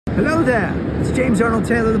Hello there, it's James Arnold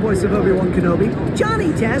Taylor, the voice of Obi-Wan Kenobi,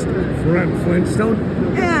 Johnny Test, Fred Flintstone,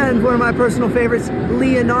 and one of my personal favorites,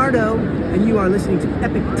 Leonardo, and you are listening to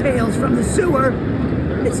Epic Tales from the Sewer.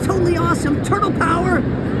 It's totally awesome, turtle power,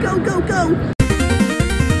 go, go, go!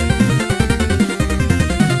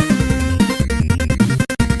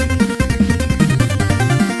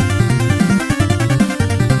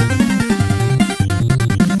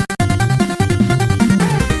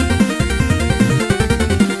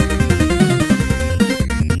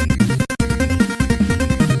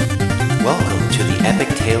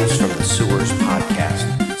 Tales from the Sewers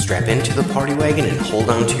podcast. Strap into the party wagon and hold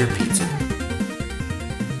on to your pizza.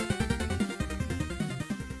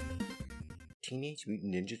 Teenage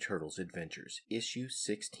Mutant Ninja Turtles Adventures, Issue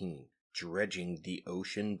 16, Dredging the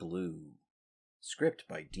Ocean Blue. Script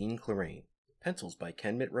by Dean Clarrain. Pencils by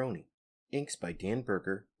Ken Mitroni. Inks by Dan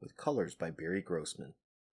Berger, with colors by Barry Grossman.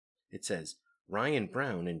 It says, Ryan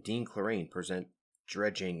Brown and Dean Clarrain present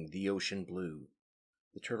Dredging the Ocean Blue.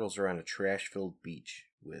 The turtles are on a trash-filled beach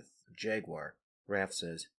with Jaguar. Raph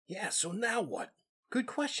says, Yeah, so now what? Good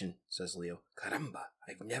question, says Leo. Caramba,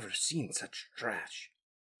 I've never seen such trash,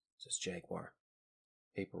 says Jaguar.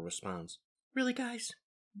 April responds, Really, guys?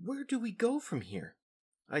 Where do we go from here?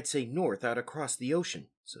 I'd say north out across the ocean,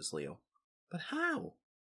 says Leo. But how?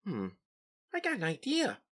 I got an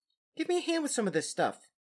idea. Give me a hand with some of this stuff.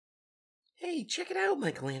 Hey, check it out,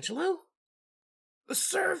 Michelangelo. A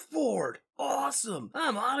surfboard! Awesome!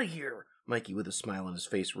 I'm out of here! Mikey, with a smile on his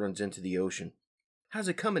face, runs into the ocean. How's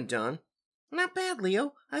it coming, Don? Not bad,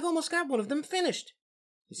 Leo. I've almost got one of them finished.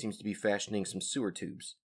 He seems to be fashioning some sewer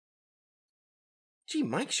tubes. Gee,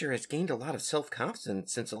 Mike sure has gained a lot of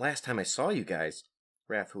self-confidence since the last time I saw you guys.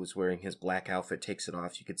 Raph, who was wearing his black outfit, takes it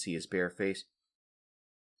off. You could see his bare face.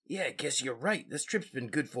 Yeah, I guess you're right. This trip's been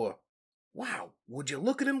good for... Wow, would you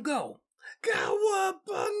look at him go?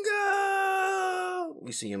 Cowabunga!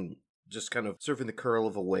 We see him just kind of surfing the curl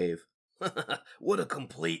of a wave. What a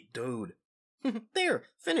complete dude. There,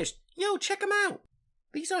 finished. Yo, check him out.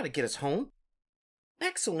 These ought to get us home.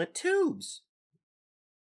 Excellent tubes.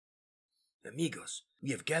 Amigos,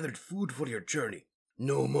 we have gathered food for your journey.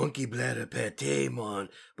 No monkey bladder pate, mon,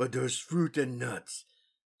 but there's fruit and nuts.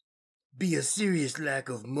 Be a serious lack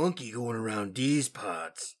of monkey going around these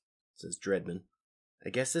parts, says Dreadman. I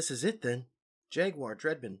guess this is it then. Jaguar,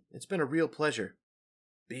 Dreadman, it's been a real pleasure.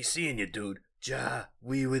 Be seeing you, dude. Ja,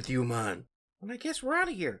 we with you, man. Well, I guess we're out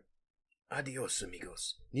of here. Adios,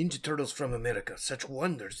 amigos. Ninja Turtles from America. Such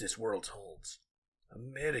wonders this world holds.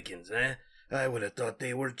 Americans, eh? I would have thought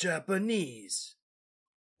they were Japanese.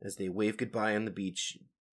 As they wave goodbye on the beach,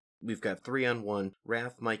 we've got 3-on-1,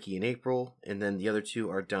 Raph, Mikey, and April, and then the other two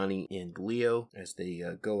are Donnie and Leo as they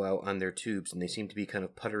go out on their tubes, and they seem to be kind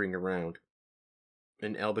of puttering around.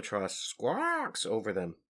 An albatross squawks over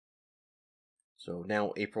them. So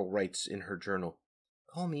now April writes in her journal,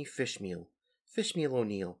 Call me Fishmeal. Fishmeal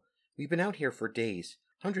O'Neill. We've been out here for days,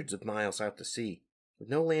 hundreds of miles out to sea. With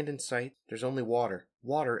no land in sight, there's only water.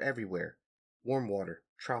 Water everywhere. Warm water.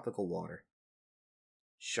 Tropical water.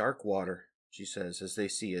 Shark water, she says as they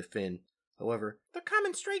see a fin. However, they're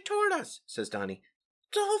coming straight toward us, says Donnie.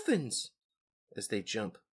 Dolphins! As they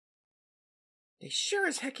jump. They sure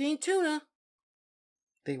as heck ain't tuna.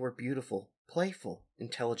 They were beautiful, playful,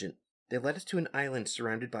 intelligent. They led us to an island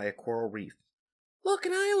surrounded by a coral reef. Look,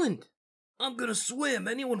 an island! I'm gonna swim.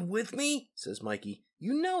 Anyone with me? Says Mikey.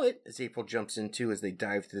 You know it, as April jumps in too as they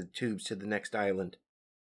dive through the tubes to the next island.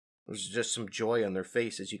 There's just some joy on their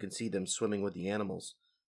face as you can see them swimming with the animals.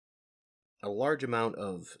 A large amount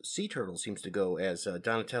of sea turtles seems to go as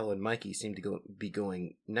Donatello and Mikey seem to be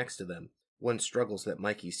going next to them. One struggles that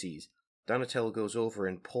Mikey sees. Donatello goes over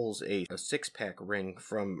and pulls a six-pack ring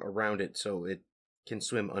from around it so it can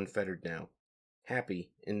swim unfettered now. Happy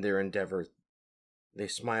in their endeavor, they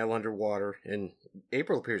smile underwater, and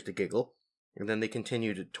April appears to giggle, and then they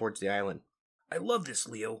continue towards the island. I love this,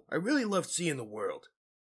 Leo. I really love seeing the world.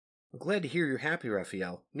 I'm glad to hear you're happy,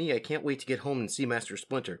 Raphael. Me, I can't wait to get home and see Master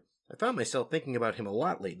Splinter. I found myself thinking about him a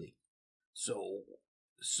lot lately. So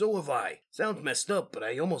have I. Sounds messed up, but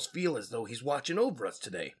I almost feel as though he's watching over us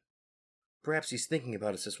today. Perhaps he's thinking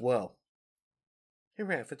about us as well. Hey,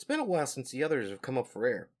 Raph, it's been a while since the others have come up for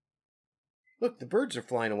air. Look, the birds are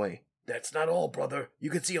flying away. That's not all, brother. You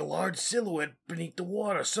can see a large silhouette beneath the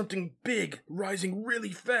water, something big, rising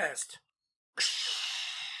really fast.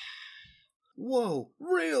 Whoa,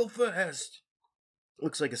 real fast!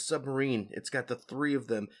 Looks like a submarine. It's got the three of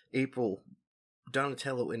them, April,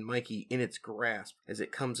 Donatello, and Mikey, in its grasp. As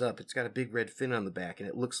it comes up, it's got a big red fin on the back, and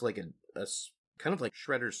it looks like a kind of like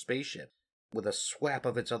Shredder's spaceship. With a swap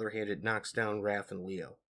of its other hand, it knocks down Raph and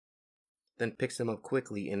Leo. then picks them up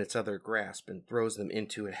quickly in its other grasp and throws them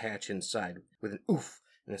into a hatch inside with an oof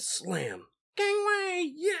and a slam.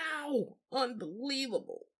 Gangway! Yow!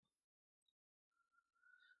 Unbelievable!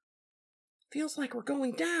 Feels like we're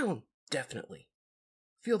going down. Definitely.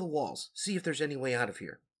 Feel the walls. See if there's any way out of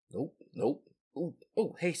here. Nope.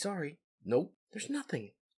 Oh, hey, sorry. Nope. There's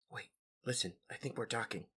nothing. Wait, listen. I think we're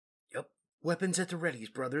docking. Yep. Weapons at the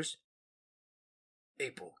readies, brothers.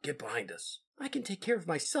 April, get behind us. I can take care of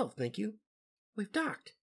myself, thank you. We've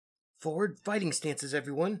docked. Forward fighting stances,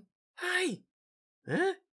 everyone. Hi!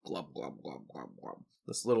 Huh? Glub, glub, glub, glub, glub.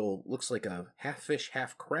 This little, looks like a half fish,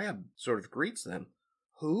 half crab sort of greets them.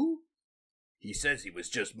 Who? He says he was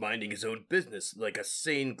just minding his own business like a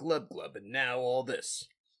sane glub, and now all this.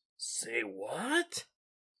 Say what?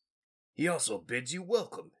 He also bids you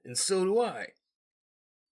welcome, and so do I.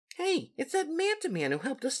 Hey, it's that Manta Man who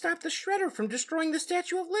helped us stop the Shredder from destroying the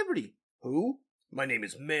Statue of Liberty. Who? My name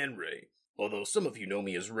is Man Ray, although some of you know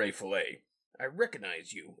me as Ray Fillet. I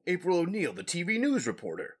recognize you, April O'Neil, the TV news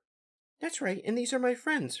reporter. That's right, and these are my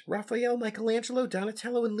friends, Raphael, Michelangelo,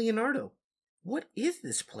 Donatello, and Leonardo. What is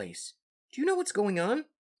this place? Do you know what's going on?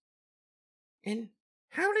 And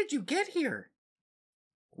how did you get here?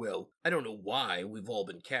 Well, I don't know why we've all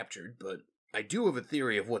been captured, but I do have a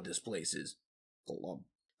theory of what this place is.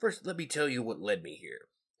 First, let me tell you what led me here.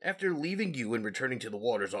 After leaving you and returning to the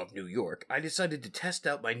waters off New York, I decided to test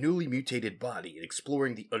out my newly mutated body in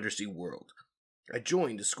exploring the undersea world. I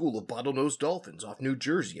joined a school of bottlenose dolphins off New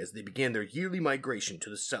Jersey as they began their yearly migration to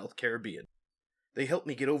the South Caribbean. They helped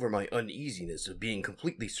me get over my uneasiness of being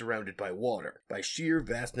completely surrounded by water, by sheer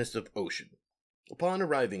vastness of ocean. Upon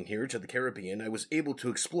arriving here to the Caribbean, I was able to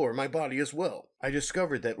explore my body as well. I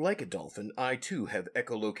discovered that, like a dolphin, I too have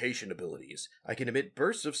echolocation abilities. I can emit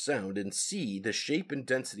bursts of sound and see the shape and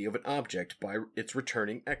density of an object by its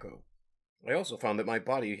returning echo. I also found that my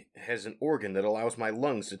body has an organ that allows my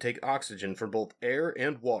lungs to take oxygen from both air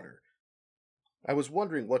and water. I was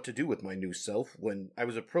wondering what to do with my new self when I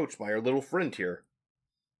was approached by our little friend here.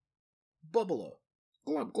 Bubbala.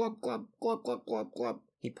 Glub, glub, glub, glub, glub, glub, glub.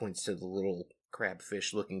 He points to the little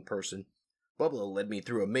crabfish-looking person. Bubbala led me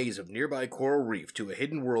through a maze of nearby coral reef to a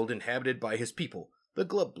hidden world inhabited by his people, the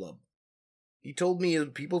Glub Glub. He told me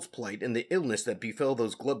of people's plight and the illness that befell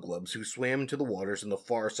those Glub Glubs who swam into the waters on the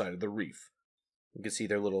far side of the reef. You can see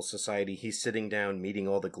their little society. He's sitting down, meeting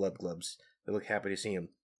all the Glub Glubs. They look happy to see him.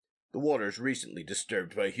 The waters recently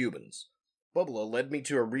disturbed by humans. Bubbala led me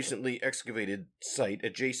to a recently excavated site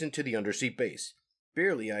adjacent to the undersea base.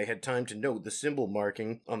 Barely I had time to note the symbol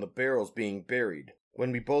marking on the barrels being buried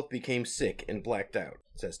when we both became sick and blacked out.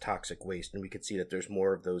 It says toxic waste, and we could see that there's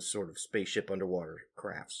more of those sort of spaceship underwater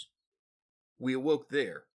crafts. We awoke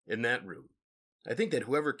there, in that room. I think that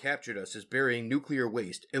whoever captured us is burying nuclear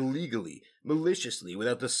waste illegally, maliciously,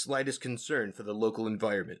 without the slightest concern for the local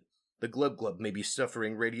environment. The Glub Glub may be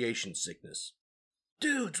suffering radiation sickness.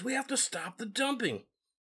 Dudes, we have to stop the dumping.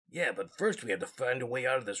 Yeah, but first we have to find a way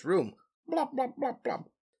out of this room. Blop, blop, blop, blop.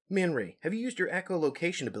 Man Ray, have you used your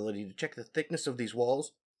echolocation ability to check the thickness of these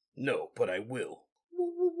walls? No, but I will.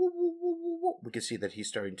 We can see that he's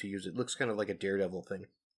starting to use it. Looks kind of like a Daredevil thing.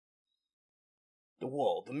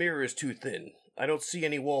 The mirror is too thin. I don't see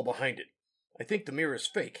any wall behind it. I think the mirror is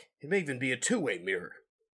fake. It may even be a two-way mirror.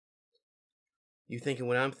 You thinking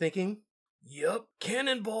what I'm thinking? Yup,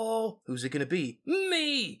 cannonball! Who's it gonna be?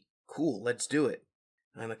 Me! Cool, let's do it.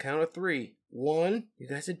 On the count of 3. 1, you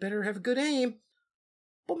guys had better have a good aim.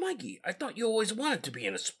 But Mikey, I thought you always wanted to be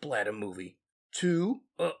in a splatter movie. 2,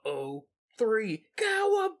 3,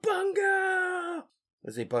 cowabunga!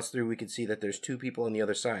 As they bust through, we can see that there's 2 people on the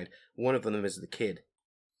other side. One of them is the kid.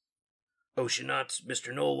 Oceanauts,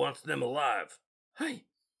 Mr. Knoll wants them alive. Hi.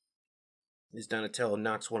 As Donatello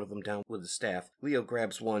knocks one of them down with his staff, Leo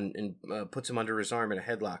grabs one and puts him under his arm in a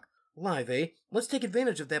headlock. Live, eh? Let's take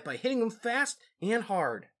advantage of that by hitting him fast and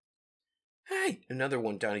hard. Hey! Another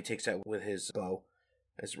one Donnie takes out with his bow.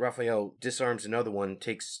 As Raphael disarms another one,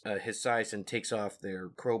 takes his size and takes off their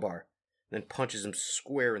crowbar, then punches him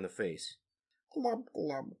square in the face. Glub,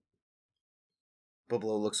 glub.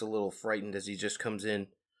 Bublo looks a little frightened as he just comes in.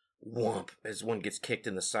 Whomp! As one gets kicked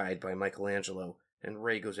in the side by Michelangelo, and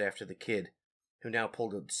Ray goes after the kid, who now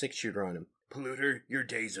pulled a 6-shooter on him. Polluter, your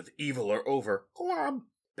days of evil are over. Glub!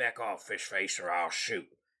 Back off, fish face, or I'll shoot.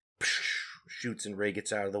 Psh! Shoots and Ray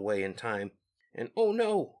gets out of the way in time. And oh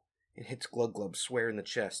no! It hits Glub Glub square in the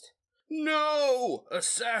chest. No!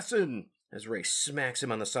 Assassin! As Ray smacks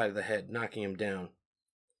him on the side of the head, knocking him down.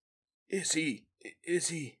 Is he?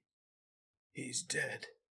 He's dead.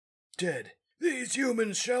 Dead. These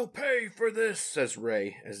humans shall pay for this, says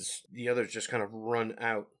Ray, as the others just kind of run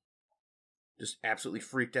out. just absolutely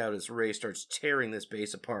freaked out as Ray starts tearing this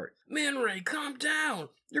base apart. Man Ray, calm down!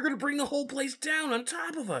 You're gonna bring the whole place down on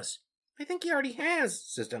top of us! I think he already has,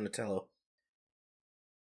 says Donatello.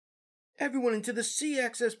 Everyone into the sea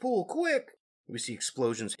access pool, quick! We see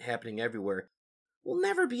explosions happening everywhere. We'll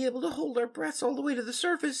never be able to hold our breaths all the way to the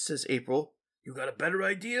surface, says April. You got a better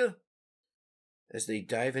idea? As they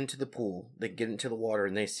dive into the pool, they get into the water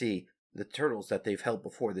and they see the turtles that they've held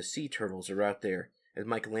before. The sea turtles are out there, as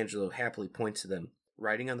Michelangelo happily points to them.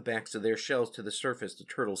 Riding on the backs of their shells to the surface, the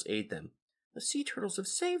turtles aid them. The sea turtles have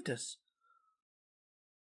saved us.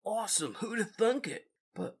 Awesome, who'd have thunk it?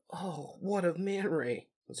 But, oh, what of Man Ray?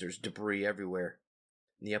 As there's debris everywhere.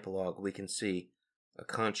 In the epilogue, we can see a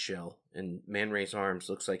conch shell, and Man Ray's arms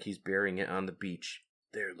looks like he's burying it on the beach.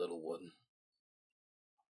 There, little one.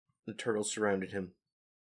 The turtles surrounded him.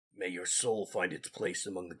 May your soul find its place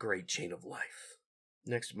among the great chain of life.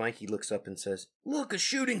 Next, Mikey looks up and says, Look, a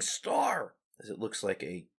shooting star! As it looks like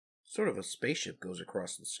a sort of a spaceship goes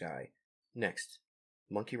across the sky. Next,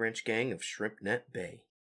 Monkey Wrench Gang of Shrimp Net Bay.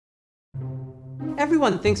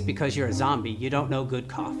 Everyone thinks because you're a zombie, you don't know good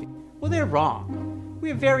coffee. Well, they're wrong. We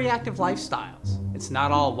have very active lifestyles. It's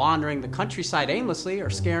not all wandering the countryside aimlessly or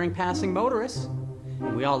scaring passing motorists.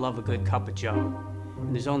 And we all love a good cup of joe.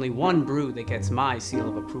 And there's only one brew that gets my seal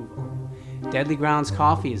of approval. Deadly Grounds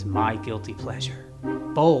coffee is my guilty pleasure.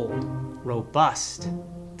 Bold, robust,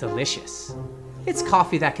 delicious. It's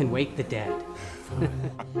coffee that can wake the dead.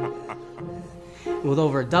 With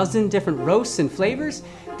over a dozen different roasts and flavors,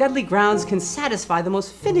 Deadly Grounds can satisfy the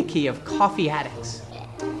most finicky of coffee addicts.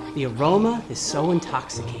 The aroma is so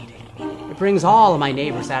intoxicating. It brings all of my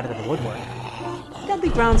neighbors out of the woodwork. Deadly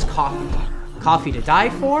Grounds coffee. Coffee to die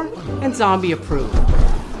for and zombie approved.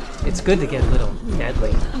 It's good to get a little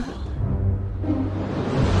deadly.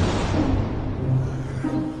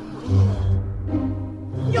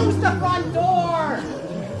 Use the front door!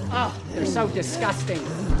 Oh, they're so disgusting.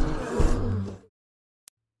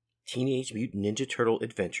 Teenage Mutant Ninja Turtle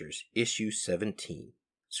Adventures, Issue 17.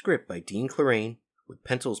 Script by Dean Clarraine, with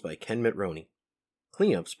pencils by Ken Mitroni.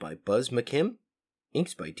 Cleanups by Buzz McKim.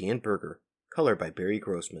 Inks by Dan Berger. Color by Barry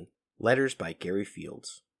Grossman. Letters by Gary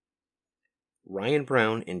Fields. Ryan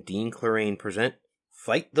Brown and Dean Clarraine present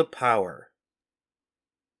Fight the Power.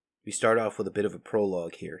 We start off with a bit of a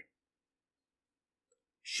prologue here.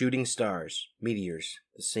 Shooting stars, meteors,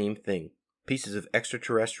 the same thing. Pieces of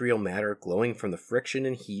extraterrestrial matter glowing from the friction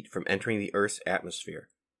and heat from entering the Earth's atmosphere.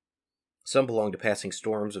 Some belong to passing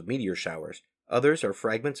storms of meteor showers. Others are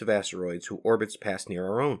fragments of asteroids whose orbits pass near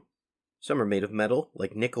our own. Some are made of metal,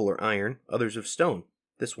 like nickel or iron, others of stone.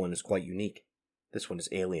 This one is quite unique. This one is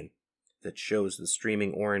alien. That shows the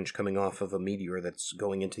streaming orange coming off of a meteor that's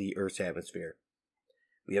going into the Earth's atmosphere.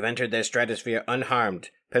 We have entered their stratosphere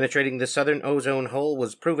unharmed. Penetrating the southern ozone hole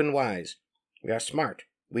was proven wise. We are smart.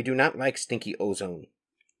 We do not like stinky ozone.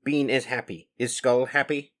 Bean is happy. Is Skull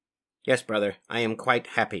happy? Yes, brother, I am quite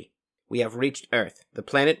happy. We have reached Earth, the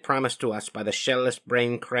planet promised to us by the shellless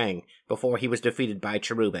brain Krang before he was defeated by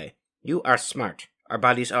Cherube. You are smart. Our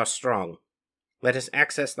bodies are strong. Let us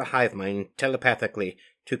access the hive mind telepathically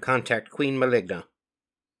to contact Queen Maligna.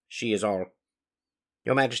 She is all.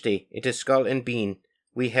 Your Majesty, it is Skull and Bean.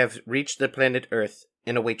 We have reached the planet Earth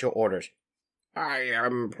and await your orders. I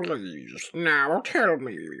am pleased. Now tell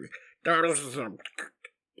me, does the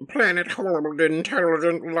planet hold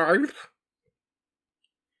intelligent life?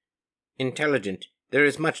 Intelligent. There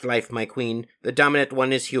is much life, my queen. The dominant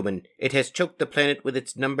one is human. It has choked the planet with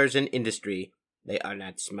its numbers and industry. They are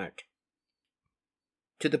not smart.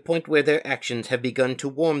 To the point where their actions have begun to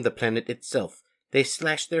warm the planet itself. They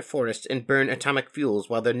slash their forests and burn atomic fuels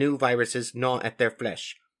while their new viruses gnaw at their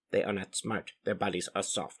flesh. They are not smart. Their bodies are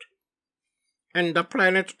soft. And the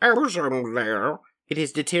planet's ozone layer? It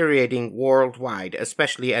is deteriorating worldwide,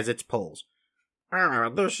 especially as its poles. Ah,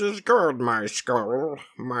 this is good, my Skull,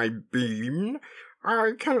 my Bean.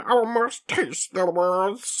 I can almost taste the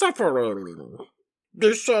world's suffering.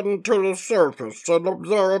 Descend to the surface and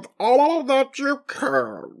observe all that you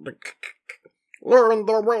can. Learn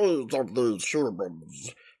the ways of these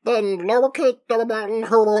humans. Then locate the one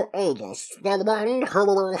who will aid us, the one who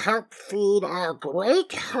will help feed our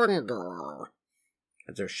great hunger.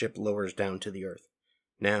 As our ship lowers down to the Earth.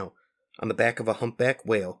 Now, on the back of a humpback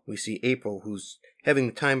whale, we see April, who's having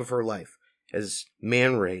the time of her life, as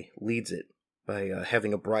Man Ray leads it by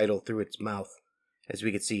having a bridle through its mouth, as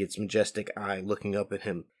we can see its majestic eye looking up at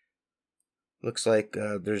him. Looks like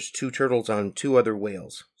there's two turtles on two other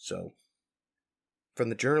whales, so... From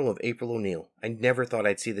the Journal of April O'Neil, I never thought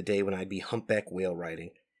I'd see the day when I'd be humpback whale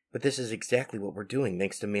riding, but this is exactly what we're doing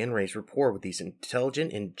thanks to Man Ray's rapport with these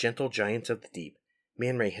intelligent and gentle giants of the deep.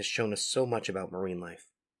 Man Ray has shown us so much about marine life.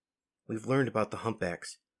 We've learned about the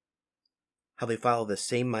humpbacks, how they follow the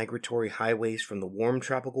same migratory highways from the warm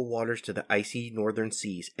tropical waters to the icy northern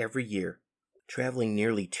seas every year, traveling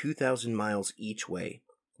nearly 2,000 miles each way.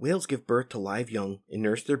 Whales give birth to live young and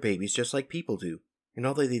nurse their babies just like people do, and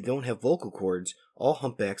although they don't have vocal cords, all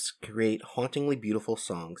humpbacks create hauntingly beautiful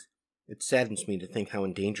songs. It saddens me to think how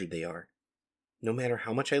endangered they are. No matter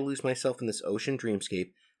how much I lose myself in this ocean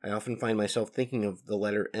dreamscape, I often find myself thinking of the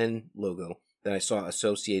letter N logo that I saw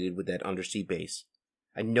associated with that undersea base.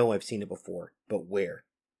 I know I've seen it before, but where?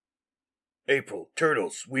 April,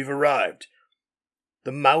 turtles, we've arrived.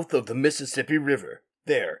 The mouth of the Mississippi River.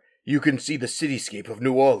 There, you can see the cityscape of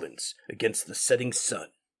New Orleans against the setting sun.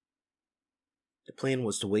 The plan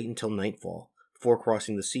was to wait until nightfall before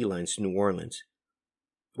crossing the sea lines to New Orleans,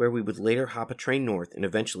 where we would later hop a train north and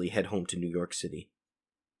eventually head home to New York City.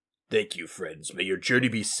 Thank you, friends. May your journey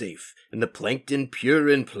be safe, and the plankton pure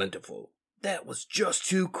and plentiful. That was just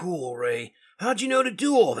too cool, Ray. How'd you know to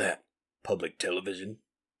do all that? Public television?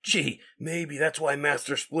 Gee, maybe that's why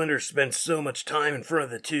Master Splinter spends so much time in front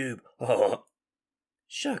of the tube.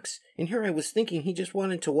 Shucks, and here I was thinking he just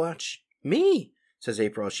wanted to watch me, says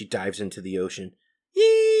April as she dives into the ocean.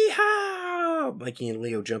 Yee-haw! Mikey and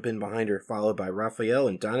Leo jump in behind her, followed by Raphael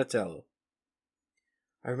and Donatello.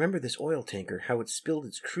 I remember this oil tanker, how it spilled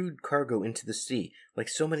its crude cargo into the sea, like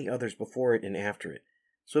so many others before it and after it.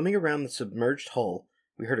 Swimming around the submerged hull,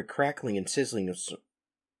 we heard a crackling and sizzling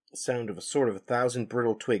sound of a sort of 1,000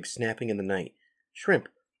 brittle twigs snapping in the night. Shrimp.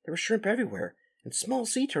 There were shrimp everywhere, and small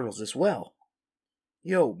sea turtles as well.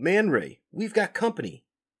 Yo, Man Ray, we've got company,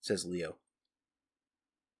 says Leo.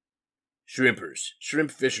 Shrimpers,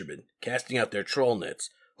 shrimp fishermen, casting out their trawl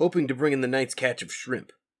nets, hoping to bring in the night's catch of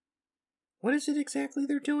shrimp. What is it exactly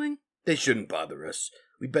they're doing? They shouldn't bother us.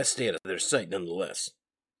 We'd best stay out of their sight nonetheless.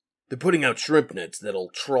 They're putting out shrimp nets that'll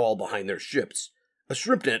trawl behind their ships. A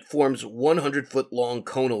shrimp net forms a 100-foot-long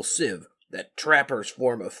conal sieve that trappers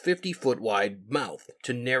form a 50-foot-wide mouth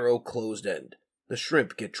to narrow closed end. The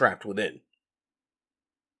shrimp get trapped within.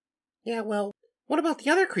 Yeah, well, what about the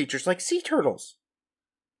other creatures like sea turtles?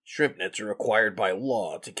 Shrimp nets are required by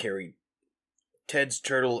law to carry Ted's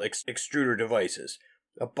turtle extruder devices,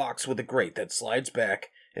 a box with a grate that slides back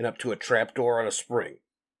and up to a trapdoor on a spring.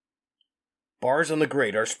 Bars on the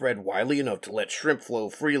grate are spread widely enough to let shrimp flow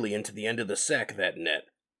freely into the end of the sack of that net.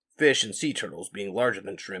 Fish and sea turtles, being larger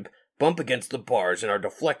than shrimp, bump against the bars and are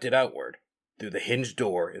deflected outward, through the hinged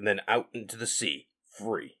door and then out into the sea,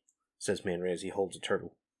 free, says Man Ray as he holds a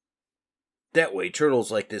turtle. That way,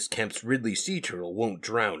 turtles like this Kemp's Ridley sea turtle won't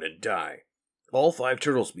drown and die. All 5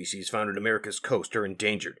 turtle species found in America's coast are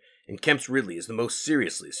endangered, and Kemp's Ridley is the most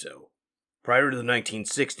seriously so. Prior to the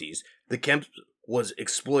 1960s, the Kemp's was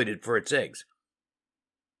exploited for its eggs.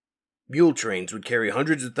 Mule trains would carry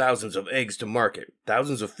hundreds of thousands of eggs to market.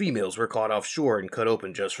 Thousands of females were caught offshore and cut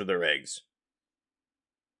open just for their eggs.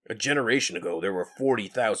 A generation ago, there were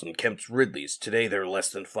 40,000 Kemp's Ridleys. Today, there are less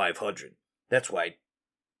than 500. That's why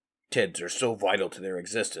Teds are so vital to their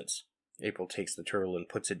existence. April takes the turtle and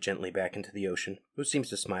puts it gently back into the ocean, who seems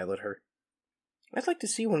to smile at her. I'd like to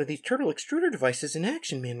see one of these turtle extruder devices in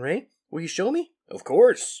action, Man Ray. Will you show me? Of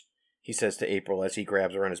course, he says to April as he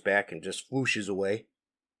grabs her on his back and just whooshes away.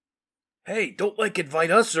 Hey, don't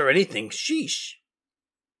invite us or anything. Sheesh.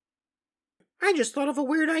 I just thought of a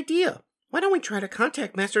weird idea. Why don't we try to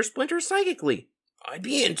contact Master Splinter psychically? I'd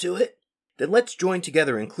be into it. Then let's join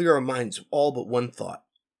together and clear our minds of all but one thought.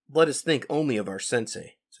 Let us think only of our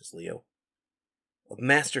sensei, says Leo. Of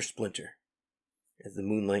Master Splinter. As the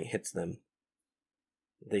moonlight hits them,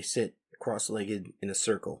 they sit cross-legged in a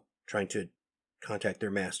circle, trying to contact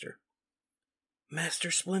their master.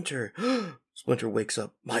 Master Splinter! Splinter wakes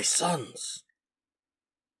up. My sons!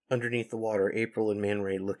 Underneath the water, April and Man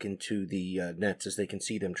Ray look into the nets as they can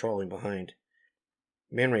see them trawling behind.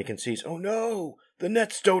 Man Ray can see, oh no! The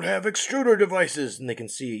nets don't have extruder devices! And they can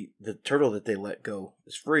see the turtle that they let go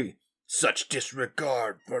is free. Such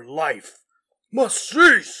disregard for life must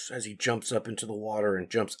cease! As he jumps up into the water and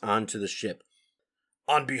jumps onto the ship.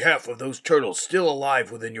 On behalf of those turtles still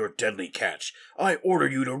alive within your deadly catch, I order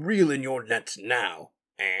you to reel in your nets now.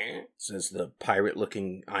 Says the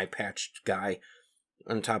pirate-looking eye-patched guy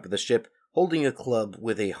on top of the ship, holding a club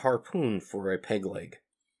with a harpoon for a peg leg.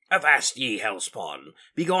 Avast ye, hellspawn!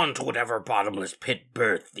 Begone to whatever bottomless pit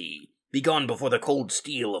birthed thee. Begone before the cold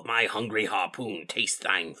steel of my hungry harpoon taste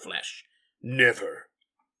thine flesh. Never.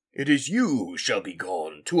 It is you who shall be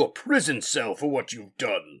gone to a prison cell for what you've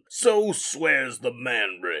done. So swears the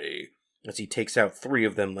Man Ray, as he takes out 3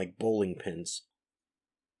 of them like bowling pins.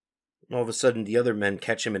 All of a sudden, the other men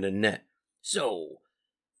catch him in a net. So,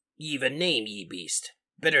 ye've a name, ye beast.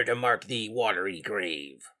 Better to mark thee watery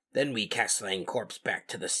grave. Then we cast thine corpse back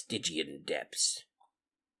to the Stygian depths.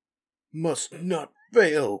 Must not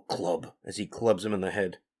fail, club, as he clubs him in the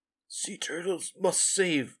head. Sea turtles must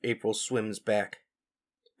save. April swims back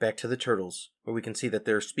to the turtles, where we can see that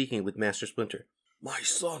they're speaking with Master Splinter. My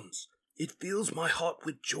sons, it fills my heart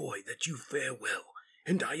with joy that you fare well,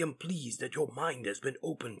 and I am pleased that your mind has been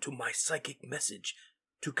opened to my psychic message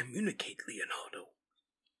to communicate, Leonardo.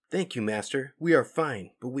 Thank you, Master. We are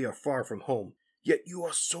fine, but we are far from home. Yet you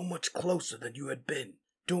are so much closer than you had been.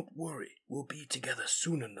 Don't worry, we'll be together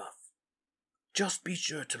soon enough. Just be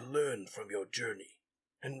sure to learn from your journey.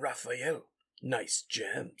 And Raphael, nice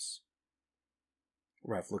gems.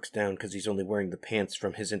 Raph looks down because he's only wearing the pants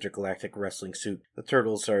from his intergalactic wrestling suit. The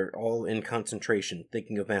turtles are all in concentration,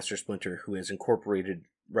 thinking of Master Splinter, who is incorporated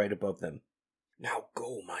right above them. Now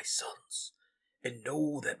go, my sons, and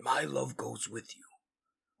know that my love goes with you.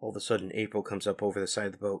 All of a sudden, April comes up over the side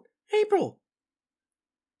of the boat. April!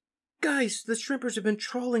 Guys, the shrimpers have been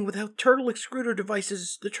trawling without turtle excruder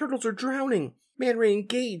devices. The turtles are drowning. Man Ray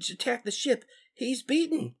engaged. Attack the ship. He's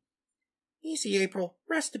beaten. Easy, April.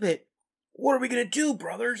 Rest a bit. What are we going to do,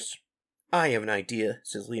 brothers? I have an idea,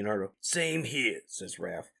 says Leonardo. Same here, says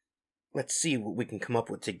Raph. Let's see what we can come up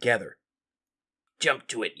with together. Jump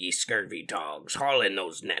to it, ye scurvy dogs. Haul in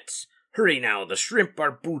those nets. Hurry now, the shrimp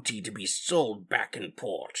are booty to be sold back in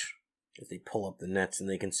port. As they pull up the nets and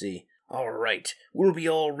they can see. All right, we'll be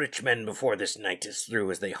all rich men before this night is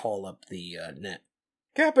through, as they haul up the net.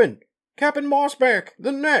 Captain Mossback,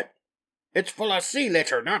 the net. It's full of sea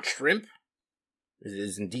litter, not shrimp. It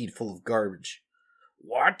is indeed full of garbage.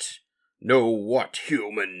 What? No, what,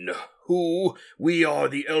 human? Who? We are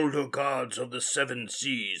the elder gods of the seven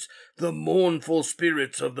seas, the mournful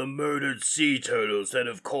spirits of the murdered sea turtles that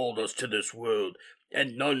have called us to this world,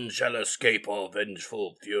 and none shall escape our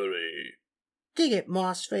vengeful fury. Dig it,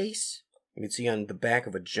 Mossface. You can see on the back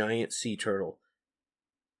of a giant sea turtle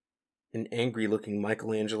an angry-looking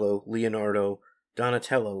Michelangelo, Leonardo,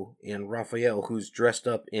 Donatello, and Raphael, who's dressed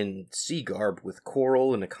up in sea garb with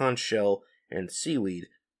coral and a conch shell and seaweed,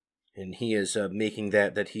 and he is making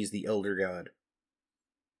that he's the elder god.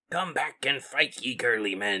 Come back and fight, ye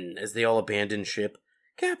girly men, as they all abandon ship.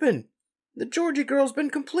 Captain, the Georgie girl's been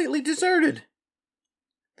completely deserted.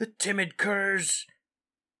 The timid curs.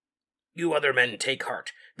 You other men take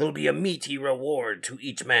heart. There'll be a meaty reward to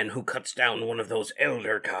each man who cuts down one of those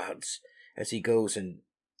elder gods. As he goes and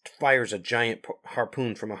fires a giant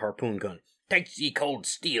harpoon from a harpoon gun. Takes ye cold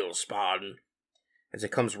steel, Spawn. As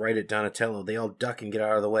it comes right at Donatello, they all duck and get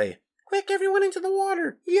out of the way. Quick, everyone into the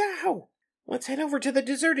water! Yow! Let's head over to the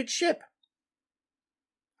deserted ship.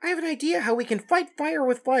 I have an idea how we can fight fire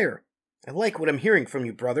with fire. I like what I'm hearing from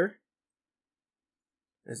you, brother.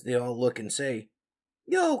 As they all look and say,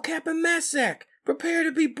 Yo, Captain Massac, prepare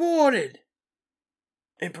to be boarded!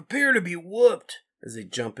 And prepare to be whooped! As they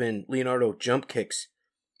jump in, Leonardo jump kicks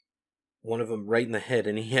one of them right in the head,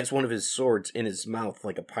 and he has one of his swords in his mouth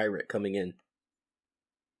like a pirate coming in.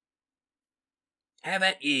 Have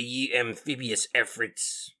at ye amphibious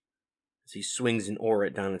efforts. As he swings an oar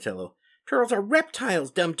at Donatello. Turtles are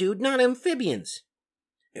reptiles, dumb dude, not amphibians.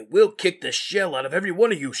 And we'll kick the shell out of every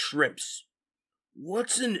one of you shrimps.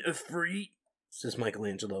 What's an efreet? Says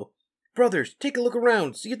Michelangelo. Brothers, take a look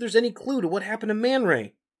around. See if there's any clue to what happened to Man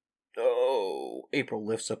Ray. Oh, April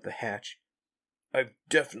lifts up the hatch. I've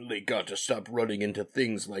definitely got to stop running into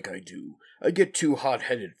things like I do. I get too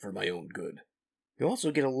hot-headed for my own good. You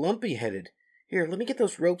also get a lumpy-headed. Here, let me get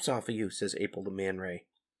those ropes off of you, says April to Man Ray.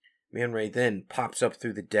 Man Ray then pops up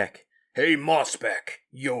through the deck. Hey, Mossback,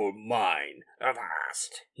 you're mine.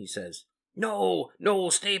 Avast, he says. No,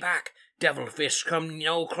 stay back. Devilfish, come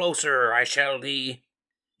no closer. I shall thee.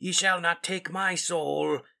 Ye shall not take my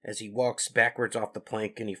soul. As he walks backwards off the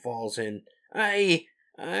plank and he falls in. Aye.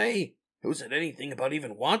 Who said anything about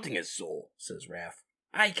even wanting his soul? Says Raph.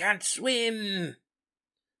 I can't swim.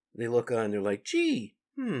 They look on and they're like, gee,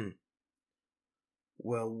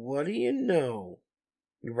 Well, what do you know?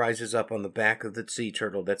 He rises up on the back of the sea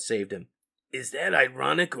turtle that saved him. Is that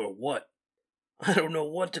ironic or what? I don't know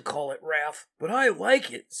what to call it, Raph, but I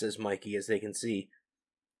like it, says Mikey as they can see.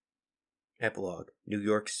 Epilogue, New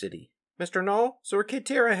York City. Mr. Null, Sir Kid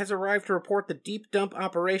Terra has arrived to report the deep dump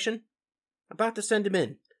operation. About to send him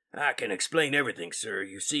in. I can explain everything, sir.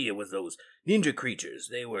 You see, it was those ninja creatures.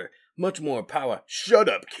 They were much more power. Shut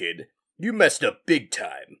up, kid. You messed up big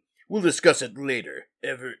time. We'll discuss it later.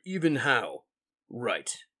 Even how.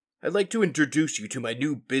 Right. I'd like to introduce you to my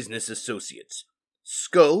new business associates.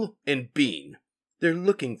 Skull and Bean. They're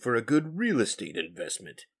looking for a good real estate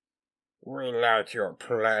investment. Reel out your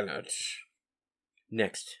planet.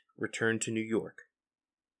 Next, return to New York.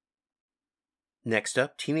 Next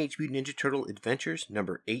up, Teenage Mutant Ninja Turtle Adventures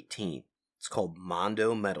number 18. It's called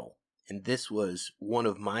Mondo Metal, and this was one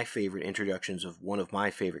of my favorite introductions of one of my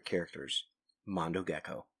favorite characters, Mondo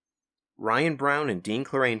Gecko. Ryan Brown and Dean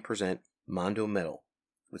Clarane present Mondo Metal,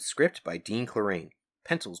 with script by Dean Clarane,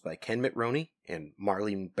 pencils by Ken Mitroni and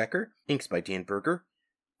Marlene Becker, inks by Dan Berger,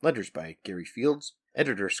 letters by Gary Fields,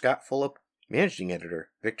 editor Scott Fulop, managing editor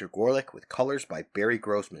Victor Gorlick, with colors by Barry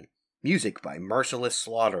Grossman, music by Merciless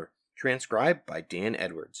Slaughter, transcribed by Dan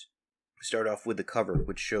Edwards. We start off with the cover,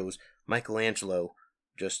 which shows Michelangelo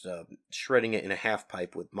just shredding it in a half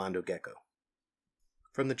pipe with Mondo Gecko.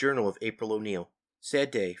 From the Journal of April O'Neil. Sad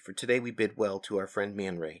day, for today we bid well to our friend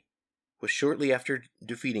Man Ray. Was shortly after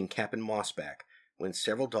defeating Captain Mossback, when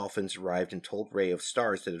several dolphins arrived and told Ray of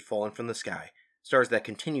stars that had fallen from the sky, stars that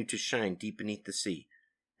continued to shine deep beneath the sea,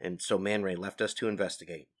 and so Man Ray left us to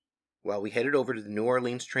investigate. While we headed over to the New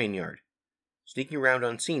Orleans train yard. Sneaking around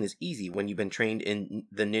unseen is easy when you've been trained in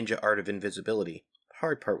the ninja art of invisibility. The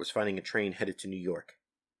hard part was finding a train headed to New York.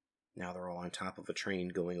 Now they're all on top of a train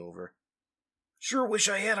going over. Sure wish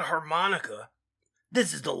I had a harmonica.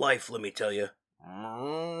 This is the life, let me tell you.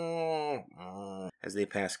 As they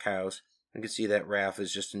pass cows, you can see that Raph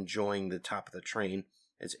is just enjoying the top of the train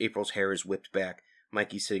as April's hair is whipped back.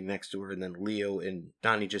 Mikey's sitting next to her, and then Leo and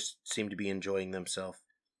Donnie just seem to be enjoying themselves.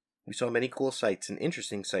 We saw many cool sights and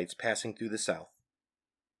interesting sights passing through the South.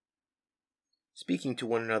 Speaking to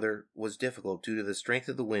one another was difficult due to the strength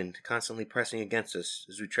of the wind constantly pressing against us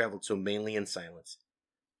as we traveled so mainly in silence.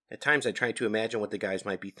 At times I tried to imagine what the guys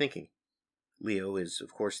might be thinking. Leo is,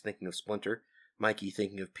 of course, thinking of Splinter, Mikey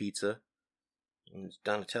thinking of pizza, and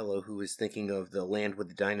Donatello, who is thinking of the land with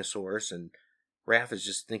the dinosaurs, and Raph is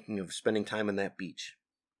just thinking of spending time on that beach.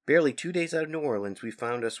 Barely 2 days out of New Orleans, we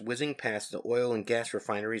found us whizzing past the oil and gas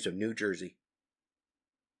refineries of New Jersey.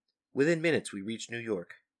 Within minutes, we reached New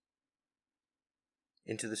York.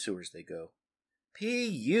 Into the sewers they go.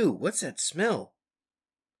 P.U., what's that smell?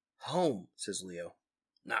 Home, says Leo.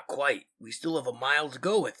 Not quite. We still have a mile to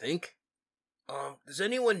go, I think. Does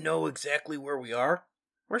anyone know exactly where we are?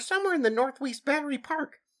 We're somewhere in the Northwest Battery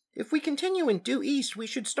Park. If we continue and due east, we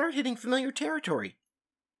should start hitting familiar territory.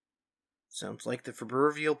 Sounds like the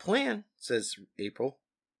proverbial plan, says April.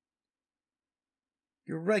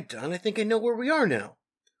 You're right, Don. I think I know where we are now.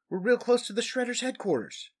 We're real close to the Shredder's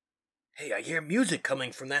headquarters. Hey, I hear music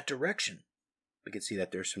coming from that direction. We can see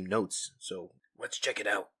that there's some notes, so let's check it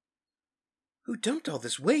out. Who dumped all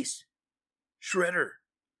this waste? Shredder.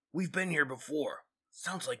 We've been here before.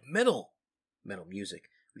 Sounds like metal. Metal music.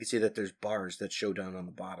 We can see that there's bars that show down on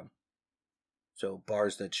the bottom. So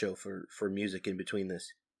bars that show for music in between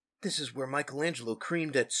this. This is where Michelangelo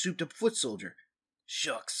creamed that souped-up foot soldier.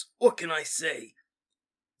 Shucks, what can I say?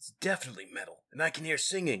 It's definitely metal, and I can hear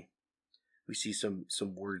singing. We see some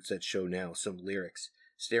words that show now, some lyrics.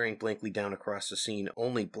 Staring blankly down across the scene,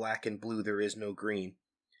 only black and blue, there is no green.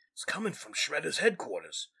 It's coming from Shredder's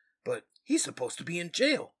headquarters, but he's supposed to be in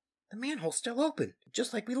jail. The manhole's still open,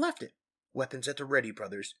 just like we left it. Weapons at the ready,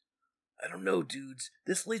 brothers. I don't know, dudes.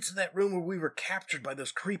 This leads to that room where we were captured by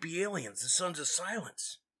those creepy aliens, the Sons of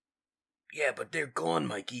Silence. Yeah, but they're gone,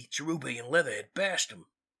 Mikey. Cherubae and Leatherhead bashed them.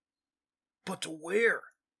 But to where?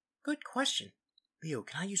 Good question. Leo,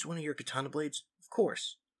 can I use one of your katana blades? Of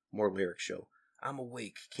course. More lyrics show. I'm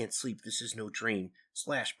awake, can't sleep, this is no dream.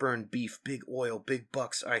 Slash, burn, beef, big oil, big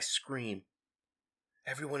bucks, I scream.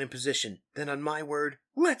 Everyone in position. Then on my word,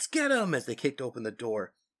 let's get 'em! As they kicked open the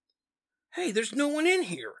door. Hey, there's no one in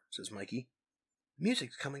here, says Mikey.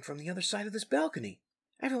 Music's coming from the other side of this balcony.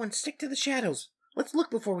 Everyone stick to the shadows. Let's look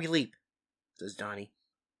before we leap, says Donnie.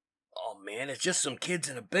 Oh man, it's just some kids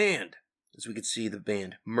in a band. As we could see the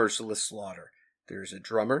band, Merciless Slaughter. There's a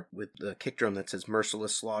drummer with the kick drum that says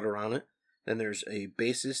Merciless Slaughter on it. Then there's a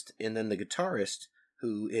bassist, and then the guitarist,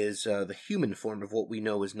 who is the human form of what we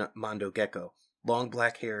know as Mondo Gecko. Long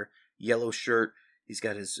black hair, yellow shirt, he's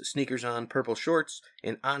got his sneakers on, purple shorts,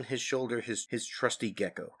 and on his shoulder his trusty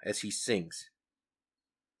gecko as he sings.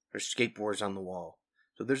 There's skateboards on the wall.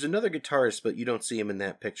 So there's another guitarist, but you don't see him in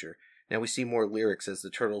that picture. Now we see more lyrics as the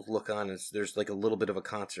turtles look on as there's like a little bit of a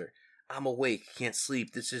concert. I'm awake, can't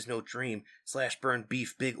sleep, this is no dream. Slash, burn,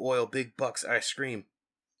 beef, big oil, big bucks, I scream.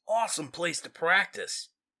 Awesome place to practice.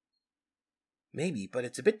 Maybe, but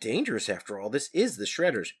it's a bit dangerous after all. This is the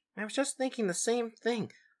Shredders. I was just thinking the same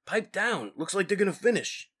thing. Pipe down. Looks like they're gonna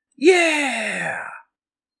finish. Yeah!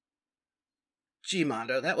 Gee,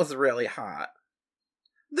 Mondo, that was really hot.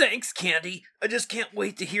 Thanks, Candy. I just can't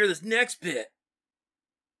wait to hear this next bit.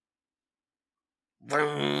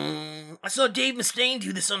 I saw Dave Mustaine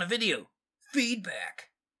do this on a video.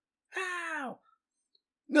 Feedback. Ow!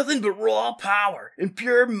 Nothing but raw power and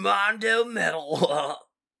pure Mondo metal.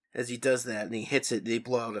 As he does that and he hits it, they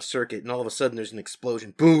blow out a circuit, and all of a sudden there's an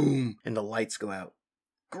explosion. Boom! And the lights go out.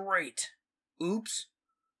 Great. Oops.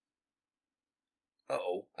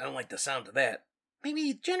 Uh-oh, I don't like the sound of that. Maybe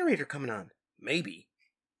a generator coming on. Maybe.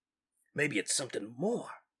 Maybe it's something more.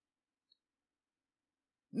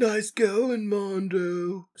 Nice going,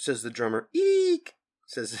 Mondo, says the drummer. Eek!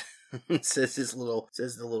 Says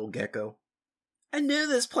the little gecko. I knew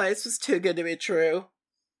this place was too good to be true.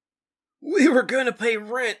 We were gonna pay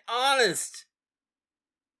rent, honest.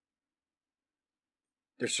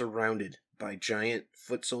 They're surrounded by giant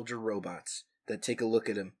foot soldier robots that take a look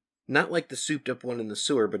at him. Not like the souped up one in the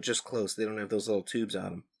sewer, but just close. They don't have those little tubes on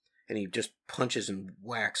them. And he just punches and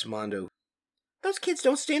whacks Mondo. Those kids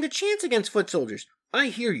don't stand a chance against foot soldiers. I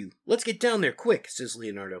hear you. Let's get down there quick, says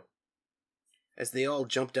Leonardo. As they all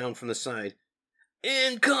jump down from the side.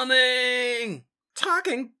 Incoming!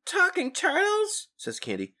 Talking turtles? Says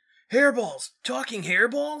Candy. Hairballs! Talking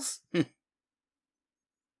hairballs?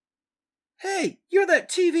 Hey, you're that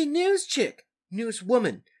TV news chick. News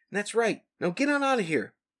woman. That's right. Now get on out of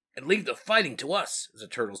here. And leave the fighting to us, as the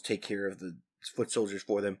turtles take care of the foot soldiers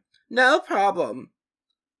for them. No problem.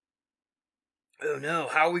 Oh no,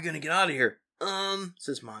 how are we gonna get out of here?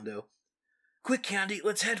 Says Mondo. Quick, Candy,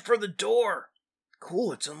 let's head for the door.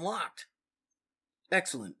 Cool, it's unlocked.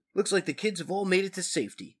 Excellent. Looks like the kids have all made it to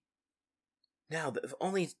safety. Now, if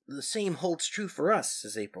only the same holds true for us,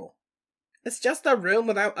 says April. It's just a room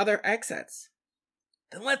without other exits.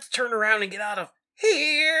 Then let's turn around and get out of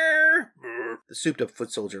here. The souped-up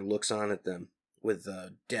foot soldier looks on at them with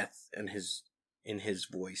death in his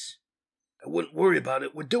voice. I wouldn't worry about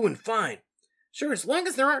it. We're doing fine. Sure, as long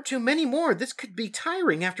as there aren't too many more, this could be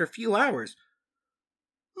tiring after a few hours.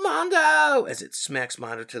 Mondo! As it smacks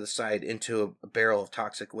Mondo to the side into a barrel of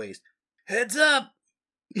toxic waste. Heads up!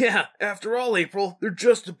 Yeah, after all, April, they're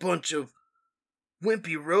just a bunch of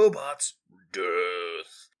wimpy robots.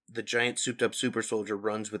 Death. The giant souped-up super soldier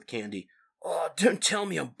runs with Candy. Oh, don't tell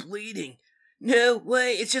me I'm bleeding. No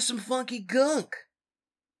way, it's just some funky gunk.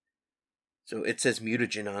 So it says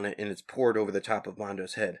mutagen on it, and it's poured over the top of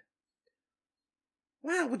Mondo's head.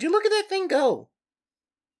 Wow, would you look at that thing go?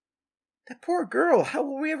 That poor girl, how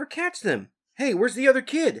will we ever catch them? Hey, where's the other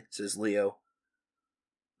kid? Says Leo.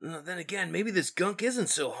 Then again, maybe this gunk isn't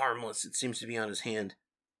so harmless. It seems to be on his hand.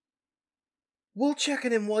 We'll check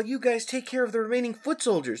on him while you guys take care of the remaining foot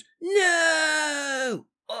soldiers. No!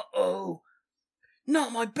 Uh-oh.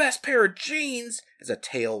 Not my best pair of jeans! As a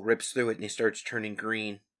tail rips through it and he starts turning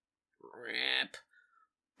green. Rip.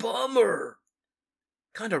 Bummer.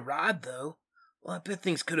 Kinda rad, though. Well, I bet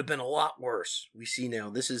things could have been a lot worse. We see now,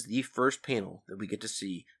 this is the first panel that we get to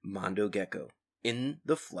see Mondo Gecko in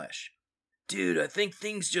the flesh. Dude, I think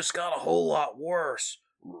things just got a whole lot worse.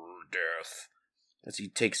 Death. As he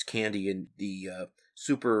takes Candy and the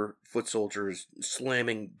super foot soldiers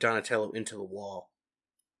slamming Donatello into the wall.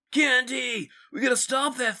 Candy! We gotta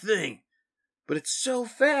stop that thing! But it's so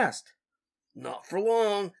fast. Not for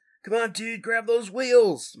long. Come on, dude, grab those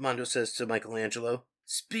wheels, Mondo says to Michelangelo.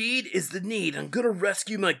 Speed is the need. I'm gonna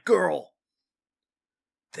rescue my girl.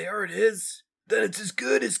 There it is. Then it's as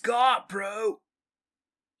good as got, bro.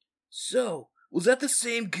 So, was that the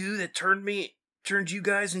same goo that turned you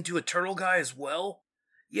guys into a turtle guy as well?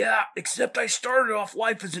 Yeah, except I started off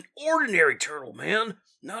life as an ordinary turtle, man.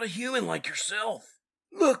 Not a human like yourself.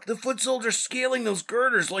 Look, the foot soldier's scaling those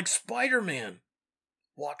girders like Spider-Man.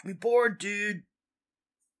 Watch me board, dude.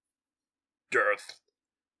 Death.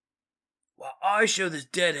 While I show this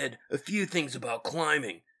deadhead a few things about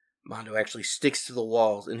climbing. Mondo actually sticks to the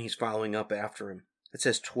walls and he's following up after him. It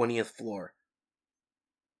says 20th floor.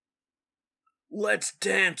 Let's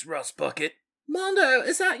dance, Rust Bucket. Mondo,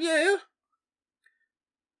 is that you?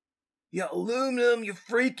 You aluminum, you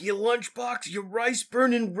freak, you lunchbox, you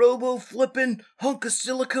rice-burning, robo-flipping, hunk of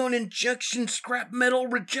silicone injection, scrap metal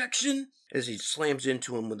rejection? As he slams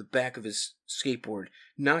into him with the back of his skateboard,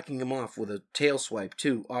 knocking him off with a tail swipe,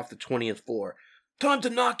 too, off the 20th floor. Time to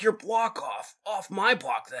knock your block off my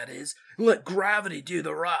block, that is, and let gravity do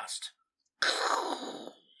the rest.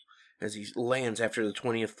 As he lands after the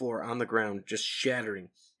 20th floor on the ground, just shattering,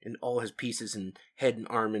 and all his pieces and head and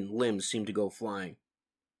arm and limbs seem to go flying.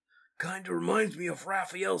 Kinda reminds me of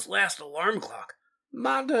Raphael's last alarm clock.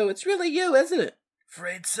 Mondo, it's really you, isn't it?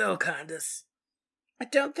 Afraid so, Candace. I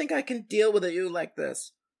don't think I can deal with you like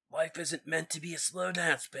this. Life isn't meant to be a slow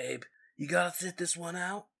dance, babe. You gotta sit this one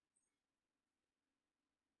out.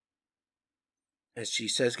 As she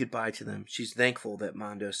says goodbye to them, she's thankful that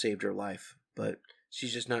Mondo saved her life, but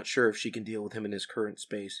she's just not sure if she can deal with him in his current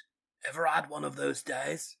space. Ever had one of those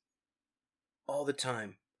days? all the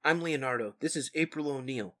time. I'm Leonardo. This is April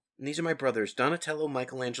O'Neil. And these are my brothers, Donatello,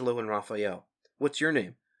 Michelangelo, and Raphael. What's your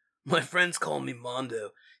name? My friends call me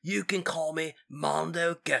Mondo. You can call me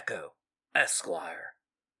Mondo Gecko, Esquire.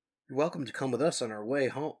 You're welcome to come with us on our way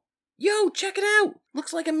home. Yo, check it out!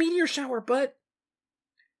 Looks like a meteor shower, but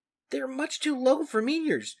they're much too low for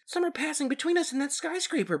meteors. Some are passing between us and that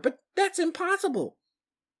skyscraper, but that's impossible.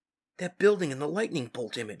 That building in the lightning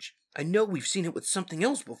bolt image. I know we've seen it with something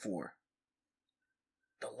else before.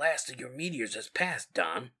 The last of your meteors has passed,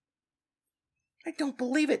 Don. I don't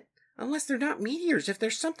believe it. Unless they're not meteors, if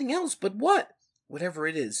there's something else, but what? Whatever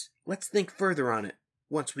it is, let's think further on it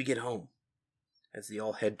once we get home. As they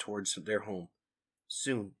all head towards their home.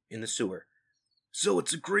 Soon, in the sewer. So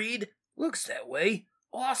it's agreed? Looks that way.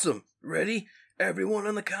 Awesome. Ready? Everyone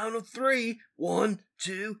on the count of 3. 1,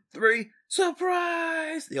 2, 3.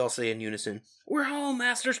 Surprise! They all say in unison. We're home,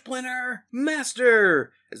 Master Splinter.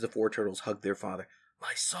 Master! As the 4 turtles hug their father.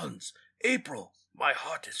 My sons, April, my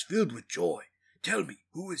heart is filled with joy. Tell me,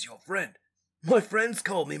 who is your friend? My friends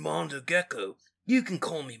call me Mondo Gecko. You can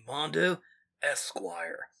call me Mondo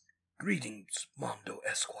Esquire. Greetings, Mondo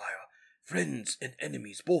Esquire. Friends and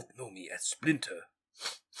enemies both know me as Splinter.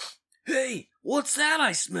 Hey, what's that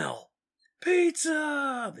I smell?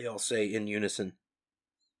 Pizza! They all say in unison.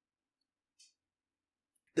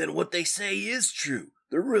 Then what they say is true.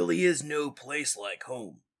 There really is no place like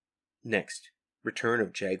home. Next, Return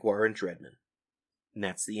of Jaguar and Dreadman. And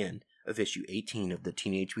that's the end of issue 18 of the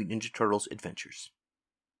Teenage Mutant Ninja Turtles Adventures.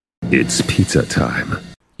 It's pizza time.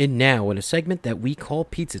 And now, in a segment that we call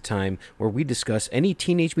Pizza Time, where we discuss any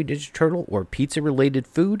Teenage Mutant Ninja Turtle or pizza-related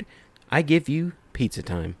food, I give you Pizza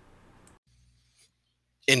Time.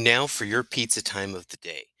 And now for your Pizza Time of the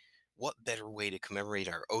day. What better way to commemorate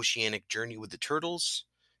our oceanic journey with the turtles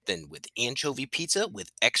than with anchovy pizza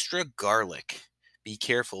with extra garlic? Be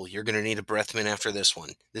careful, you're going to need a breath mint after this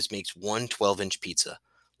one. This makes one 12-inch pizza.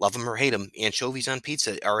 Love them or hate them, anchovies on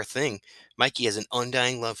pizza are a thing. Mikey has an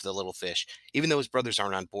undying love for the little fish, even though his brothers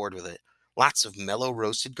aren't on board with it. Lots of mellow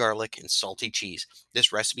roasted garlic and salty cheese.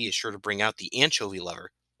 This recipe is sure to bring out the anchovy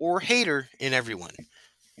lover, or hater, in everyone.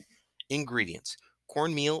 Ingredients: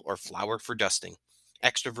 cornmeal or flour for dusting,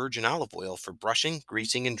 extra virgin olive oil for brushing,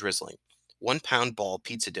 greasing, and drizzling, 1 pound ball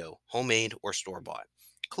pizza dough, homemade or store-bought,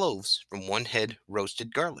 cloves from 1 head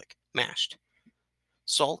roasted garlic, mashed,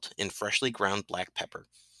 salt and freshly ground black pepper,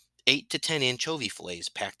 8 to 10 anchovy fillets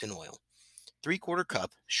packed in oil, 3/4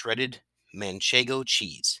 cup shredded manchego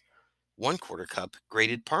cheese, 1/4 cup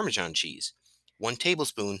grated Parmesan cheese, 1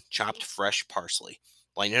 tablespoon chopped fresh parsley.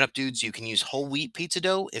 Lighten it up, dudes. You can use whole wheat pizza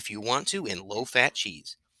dough if you want to, and low-fat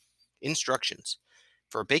cheese. Instructions: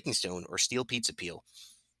 for a baking stone or steel pizza peel,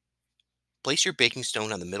 place your baking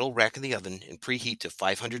stone on the middle rack of the oven and preheat to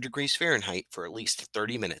 500 degrees Fahrenheit for at least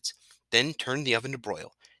 30 minutes. Then turn the oven to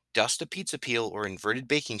broil. Dust a pizza peel or inverted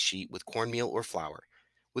baking sheet with cornmeal or flour.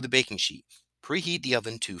 With a baking sheet, preheat the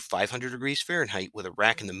oven to 500 degrees Fahrenheit with a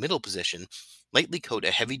rack in the middle position. Lightly coat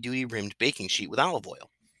a heavy-duty rimmed baking sheet with olive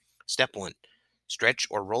oil. Step 1. Stretch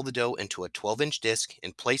or roll the dough into a 12-inch disc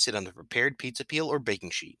and place it on the prepared pizza peel or baking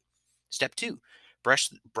sheet. Step 2. Brush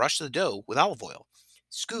the dough with olive oil.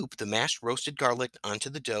 Scoop the mashed roasted garlic onto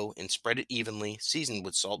the dough and spread it evenly, seasoned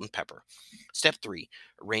with salt and pepper. Step 3.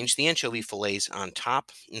 Arrange the anchovy fillets on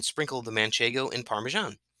top and sprinkle the manchego and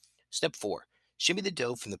parmesan. Step 4. Shimmy the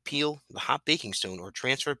dough from the peel, the hot baking stone, or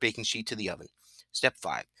transfer baking sheet to the oven. Step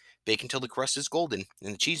 5. Bake until the crust is golden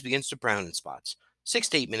and the cheese begins to brown in spots. 6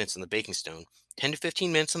 to 8 minutes on the baking stone, 10 to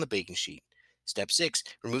 15 minutes on the baking sheet. Step 6.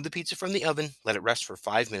 Remove the pizza from the oven, let it rest for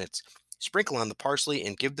 5 minutes. Sprinkle on the parsley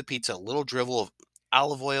and give the pizza a little drizzle of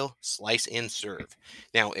olive oil, slice and serve.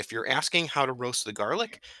 Now, if you're asking how to roast the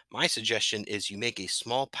garlic, my suggestion is you make a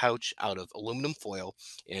small pouch out of aluminum foil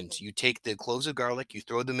and you take the cloves of garlic, you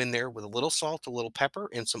throw them in there with a little salt, a little pepper,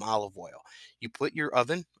 and some olive oil. You put your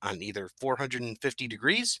oven on either 450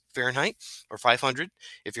 degrees Fahrenheit or 500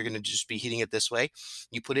 if you're going to just be heating it this way.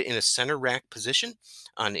 You put it in a center rack position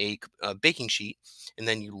on a baking sheet, and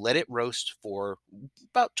then you let it roast for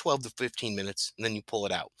about 12 to 15 minutes, and then you pull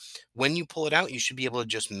it out. When you pull it out, you should be able to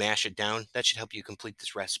just mash it down. That should help you complete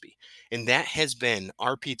this recipe. And that has been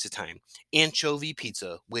our pizza time. Anchovy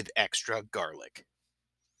pizza with extra garlic.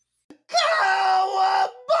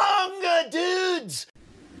 Cowabunga, dudes!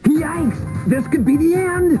 Yanks! This could be the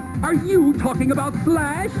end. Are you talking about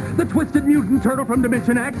Slash, the twisted mutant turtle from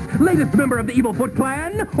Dimension X, latest member of the Evil Foot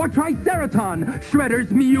Clan? Or Triceraton, Shredder's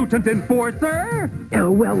mutant enforcer?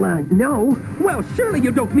 No. Well, surely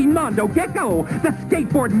you don't mean Mondo Gecko, the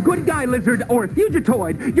skateboarding good guy lizard or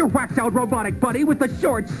Fugitoid, your waxed-out robotic buddy with the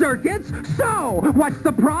short circuits? So, what's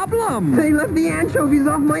the problem? They left the anchovies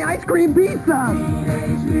off my ice cream pizza.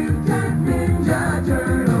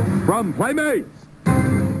 From Playmates.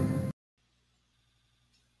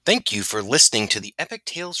 Thank you for listening to the Epic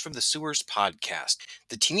Tales from the Sewers podcast.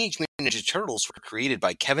 The Teenage Mutant Ninja Turtles were created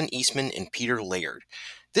by Kevin Eastman and Peter Laird.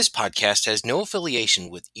 This podcast has no affiliation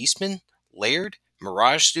with Eastman, Laird,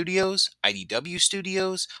 Mirage Studios, IDW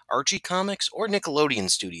Studios, Archie Comics, or Nickelodeon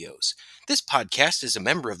Studios. This podcast is a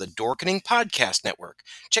member of the Dorkening Podcast Network.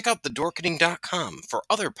 Check out thedorkening.com for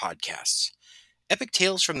other podcasts. Epic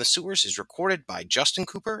Tales from the Sewers is recorded by Justin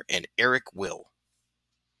Cooper and Eric Will.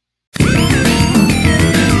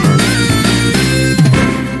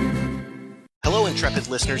 Hello, intrepid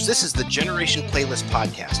listeners. This is the Generation Playlist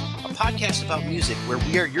Podcast, a podcast about music where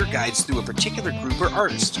we are your guides through a particular group or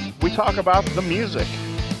artist. We talk about the music,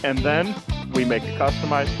 and then we make a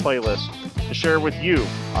customized playlist to share with you,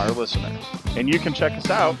 our listeners. And you can check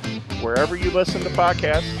us out wherever you listen to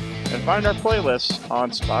podcasts and find our playlists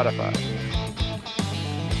on Spotify.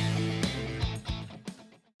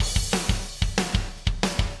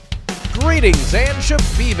 Greetings and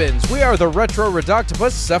shabibans. We are the Retro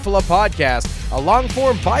Reductibus Cephala Podcast, a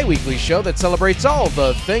long-form bi-weekly show that celebrates all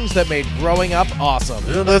the things that made growing up awesome.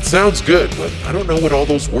 Well, that sounds good, but I don't know what all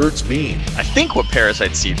those words mean. I think what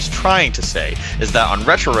Parasite Steve's trying to say is that on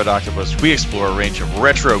Retro Reductibus, we explore a range of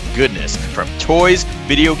retro goodness, from toys,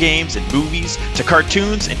 video games, and movies, to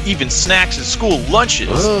cartoons, and even snacks and school lunches.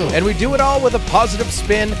 Oh. And we do it all with a positive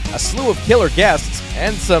spin, a slew of killer guests,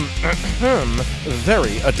 and some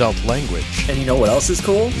very adult language. And you know what else is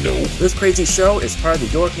cool? No. This crazy show is part of the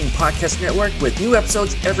Dorking Podcast Network with new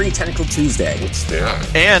episodes every Tentacle Tuesday. What's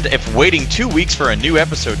that? And if waiting 2 weeks for a new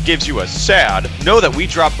episode gives you a sad, know that we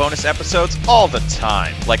drop bonus episodes all the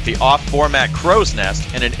time, like the off-format Crow's Nest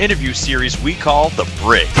and an interview series we call The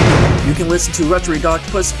Brig. You can listen to Retro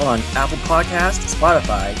Reductibus on Apple Podcasts,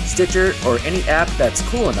 Spotify, Stitcher, or any app that's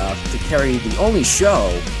cool enough to carry the only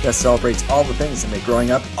show that celebrates all the things that make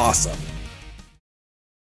growing up awesome.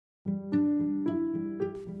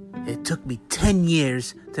 It took me 10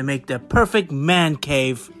 years to make the perfect man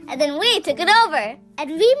cave. And then we took it over. And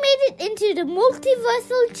we made it into the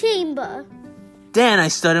multiversal chamber. Then I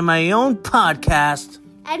started my own podcast.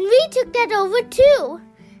 And we took that over too.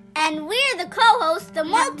 And we're the co-hosts, the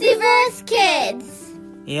Multiverse Kids.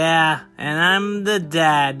 Yeah, and I'm the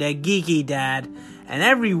dad, the geeky dad. And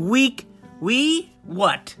every week, we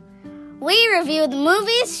what? We review the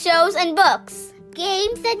movies, shows, and books,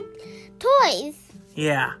 games, and toys.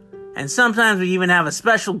 Yeah, and sometimes we even have a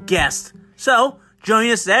special guest. So, join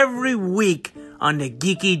us every week on the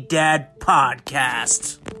Geeky Dad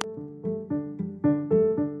Podcast.